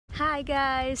Hi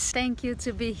guys, thank you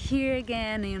to be here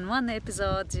again in one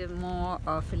episode more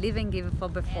of Living Even for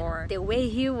Before. The way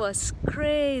here was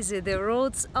crazy, the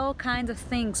roads, all kinds of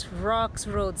things, rocks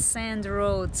roads, sand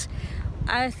roads.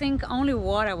 I think only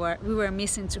water we were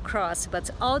missing to cross,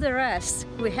 but all the rest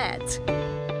we had.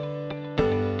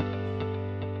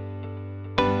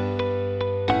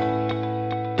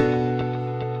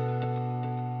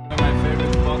 My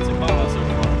favorite spots in Baja so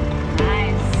far.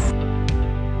 Nice.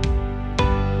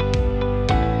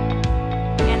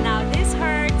 And now this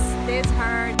hurts, this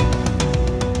hurts.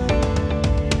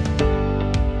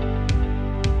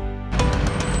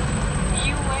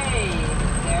 New way.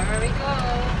 There we go.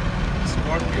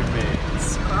 Scorpion Bay.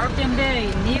 Scorpion Bay,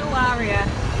 new area.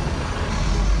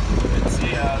 Let's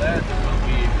see how that will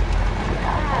be.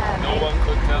 No one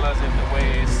could tell us if the way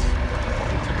is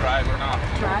to drive or not.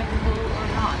 Drivable or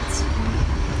not.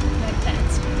 Like that.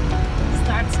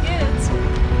 Starts good.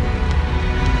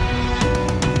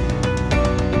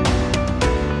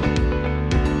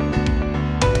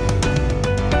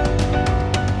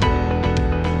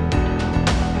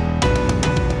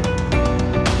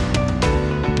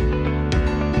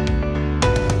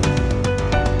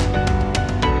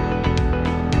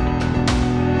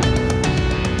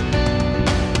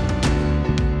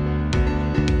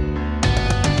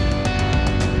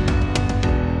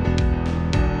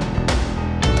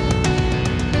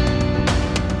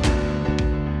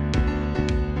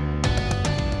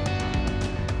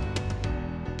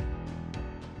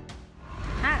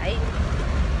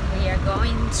 We are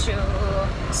going to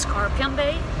Scorpion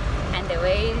Bay, and the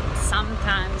way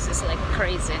sometimes is like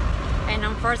crazy, and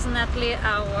unfortunately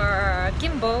our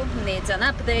gimbal needs an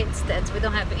update that we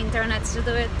don't have internet to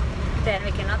do it. Then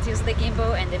we cannot use the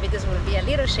gimbal and the videos will be a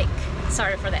little shake.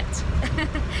 Sorry for that.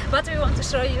 But we want to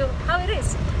show you how it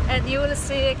is, and you will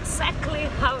see exactly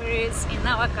how it is in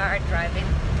our car driving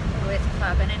with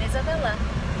Fabian and Isabella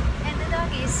and the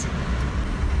doggies.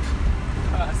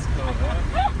 Let's go,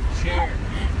 huh? Share.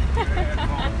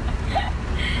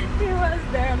 He was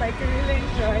there, like, really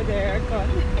enjoyed the aircon.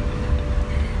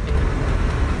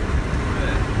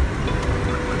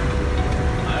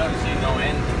 I don't see no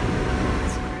end.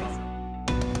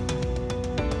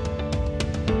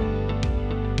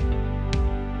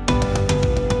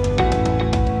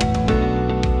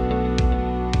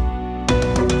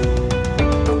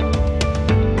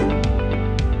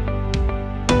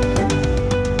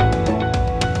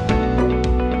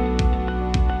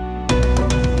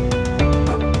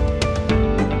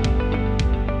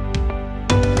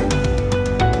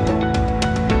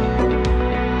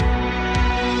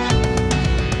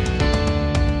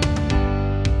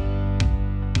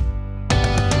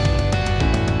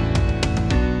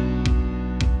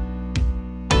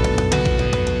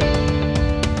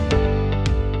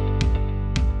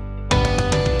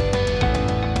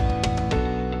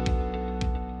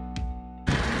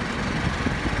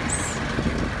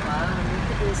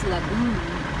 Lagoon.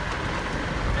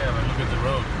 Yeah, but look at the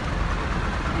road.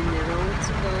 And the road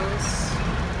goes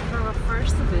for our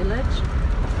first village,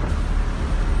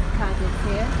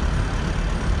 Cadete.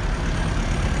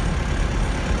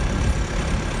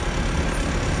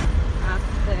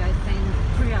 After I think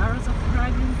 3 hours of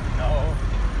driving. No,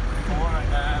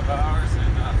 4.5 hours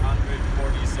and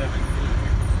 147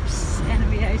 kilometers. And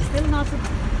we are still not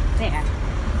there.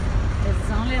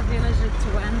 It's only a village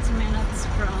 20 minutes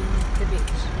from the beach.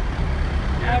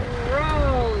 A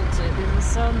road! This is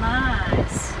so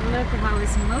nice. Look how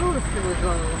smooth we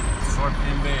go.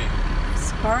 Scorpion Bay.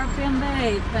 Scorpion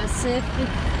Bay, Pacific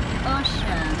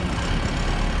Ocean.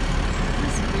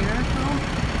 It's beautiful.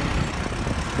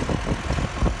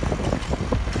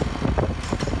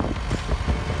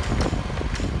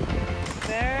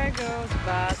 There goes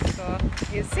Vasco.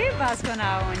 You see Vasco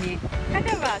now, Oni?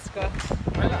 Cadê Vasco?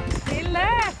 He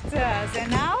left us,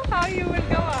 and now how you will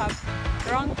go up?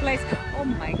 Wrong place. Oh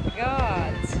my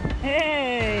god.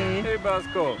 Hey! Hey,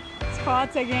 Basco. It's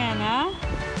hot again, huh?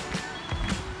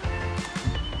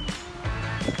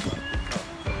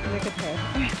 Look at her.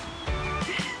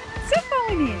 Super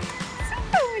Uni!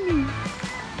 Super Uni!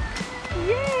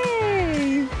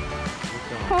 Yay!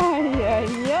 Ay, ay,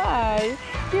 ay!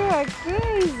 You are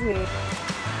crazy!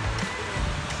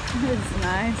 It's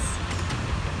nice.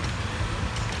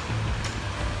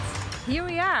 Here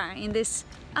we are in this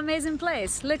amazing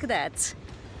place. Look at that.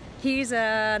 Here's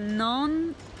a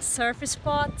non-surf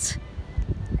spot,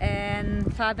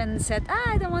 and Fabian said,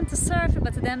 I don't want to surf,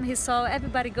 but then he saw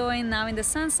everybody going now in the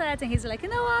sunset, and he's like, you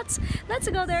know what, let's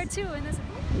go there too. And I said,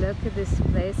 look at this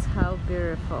place, how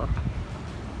beautiful.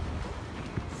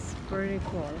 It's pretty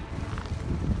cool.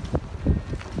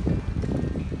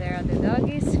 There are the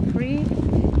doggies, free,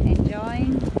 and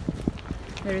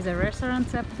There is a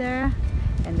restaurant up there,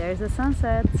 and there's the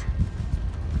sunset.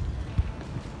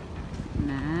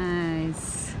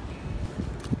 Nice.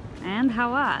 And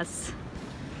how was?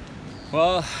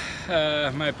 Well,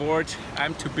 my board,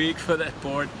 I'm too big for that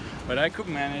board, but I could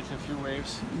manage a few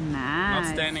waves. Nice.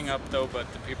 Not standing up though, but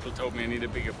the people told me I need a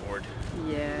bigger board.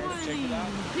 Yes. Check it out.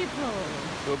 People.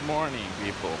 Good morning,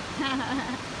 people.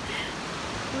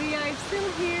 We are still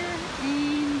here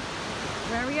in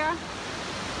where we are?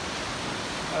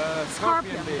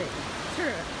 Scorpion Bay.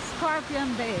 True.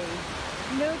 Scorpion Bay.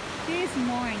 Look, this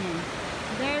morning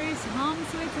there is home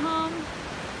sweet home.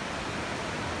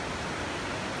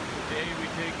 Today we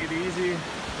take it easy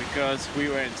because we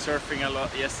went surfing a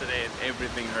lot yesterday and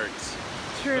everything hurts.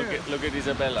 True. Look at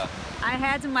Isabella. I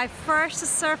had my first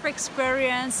surf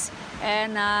experience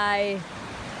and I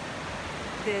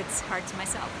did hurt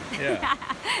myself. Yeah.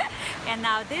 And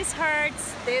now this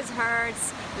hurts,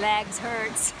 legs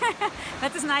hurts.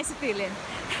 But it's a nice feeling.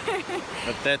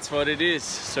 But that's what it is,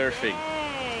 surfing.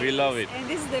 Yes. We love it. And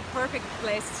this is the perfect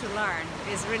place to learn.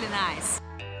 It's really nice.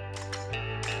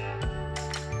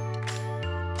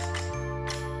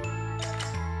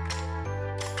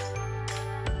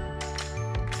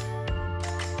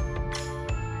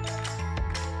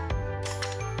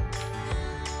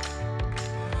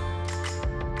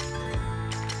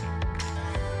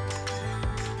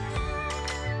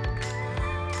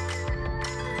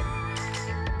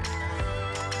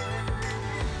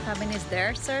 Fabian is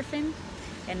there surfing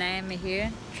and I am here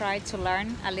trying to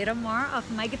learn a little more of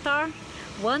my guitar.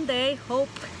 One day,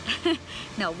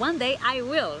 no, one day I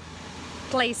will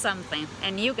play something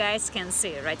and you guys can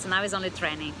see. Right now it's only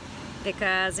training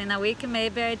because in a week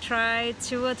maybe I try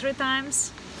 2 or 3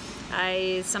 times.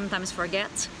 I sometimes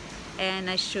forget and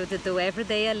I should do every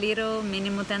day a little,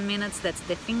 minimum 10 minutes, that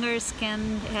the fingers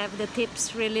can have the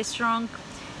tips really strong.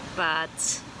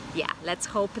 But yeah, let's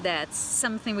hope that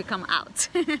something will come out.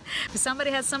 If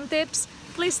somebody has some tips,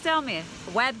 please tell me.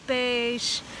 Web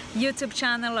page, YouTube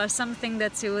channel or something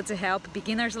that would help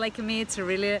beginners like me to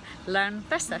really learn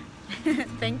faster.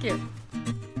 Thank you.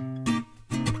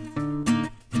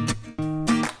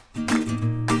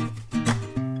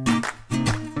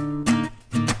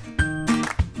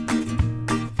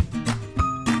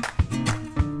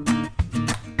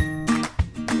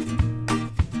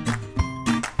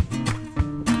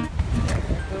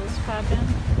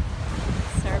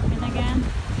 Surfing again.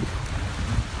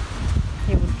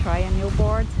 He will try a new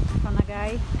board from a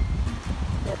guy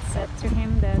that said to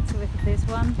him that with this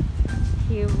one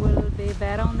he will be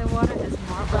better on the water, has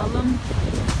more volume.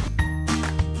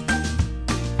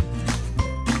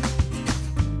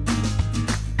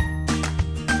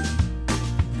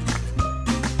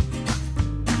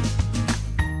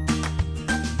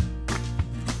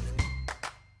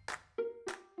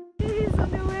 He's on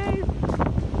the wave.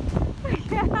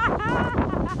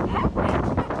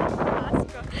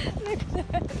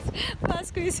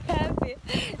 Vasco is happy.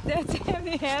 That's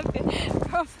very happy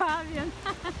for Fabian.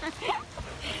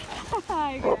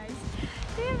 Hi guys.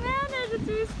 He managed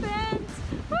to stand.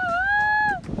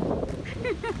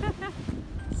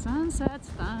 Sunset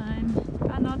time.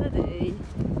 Another day.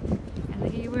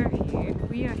 And here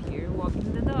we are here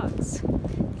walking the dogs.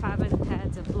 Fabian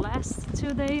had a blast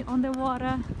today on the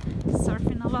water,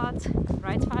 surfing a lot.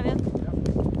 Right, Fabian? Yep.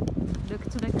 Look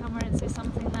to the camera and say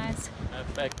something nice. I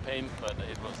have back pain, but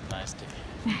it was a nice day.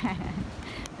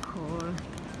 Cool.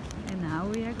 And now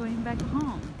we are going back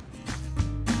home.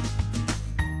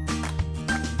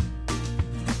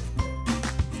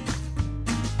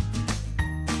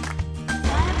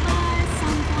 Bye-bye,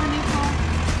 San Juanico.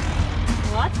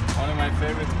 What? One of my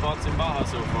favorite spots in Baja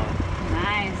so far.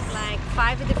 Nice. Like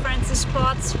 5 different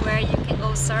spots where you can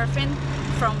go surfing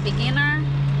from beginner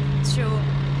to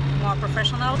more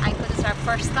professional. I could surf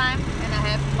first time and I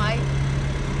have my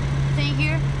thing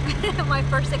here. My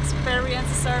first experience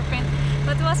surfing,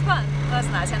 but it was fun. It was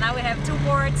nice. And now we have 2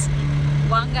 boards.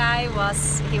 One guy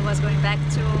was going back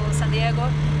to San Diego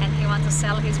and he wanted to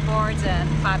sell his boards, and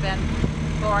Fabian's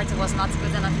board was not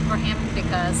good enough for him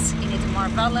because he needed more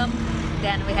volume.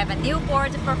 Then we have a new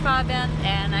board for Fabian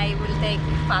and I will take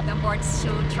Fabian boards to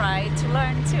try to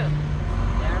learn too.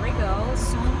 There we go.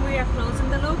 Soon we are closing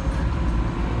the loop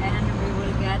and we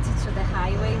will get to the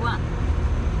Highway 1.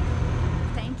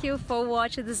 Thank you for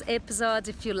watching this episode.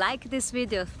 If you like this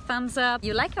video, thumbs up.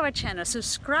 You like our channel,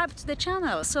 subscribe to the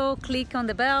channel. So click on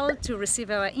the bell to receive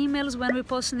our emails when we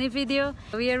post a new video.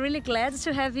 We are really glad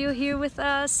to have you here with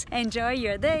us. Enjoy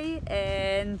your day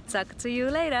and talk to you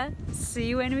later. See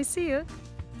you when we see you.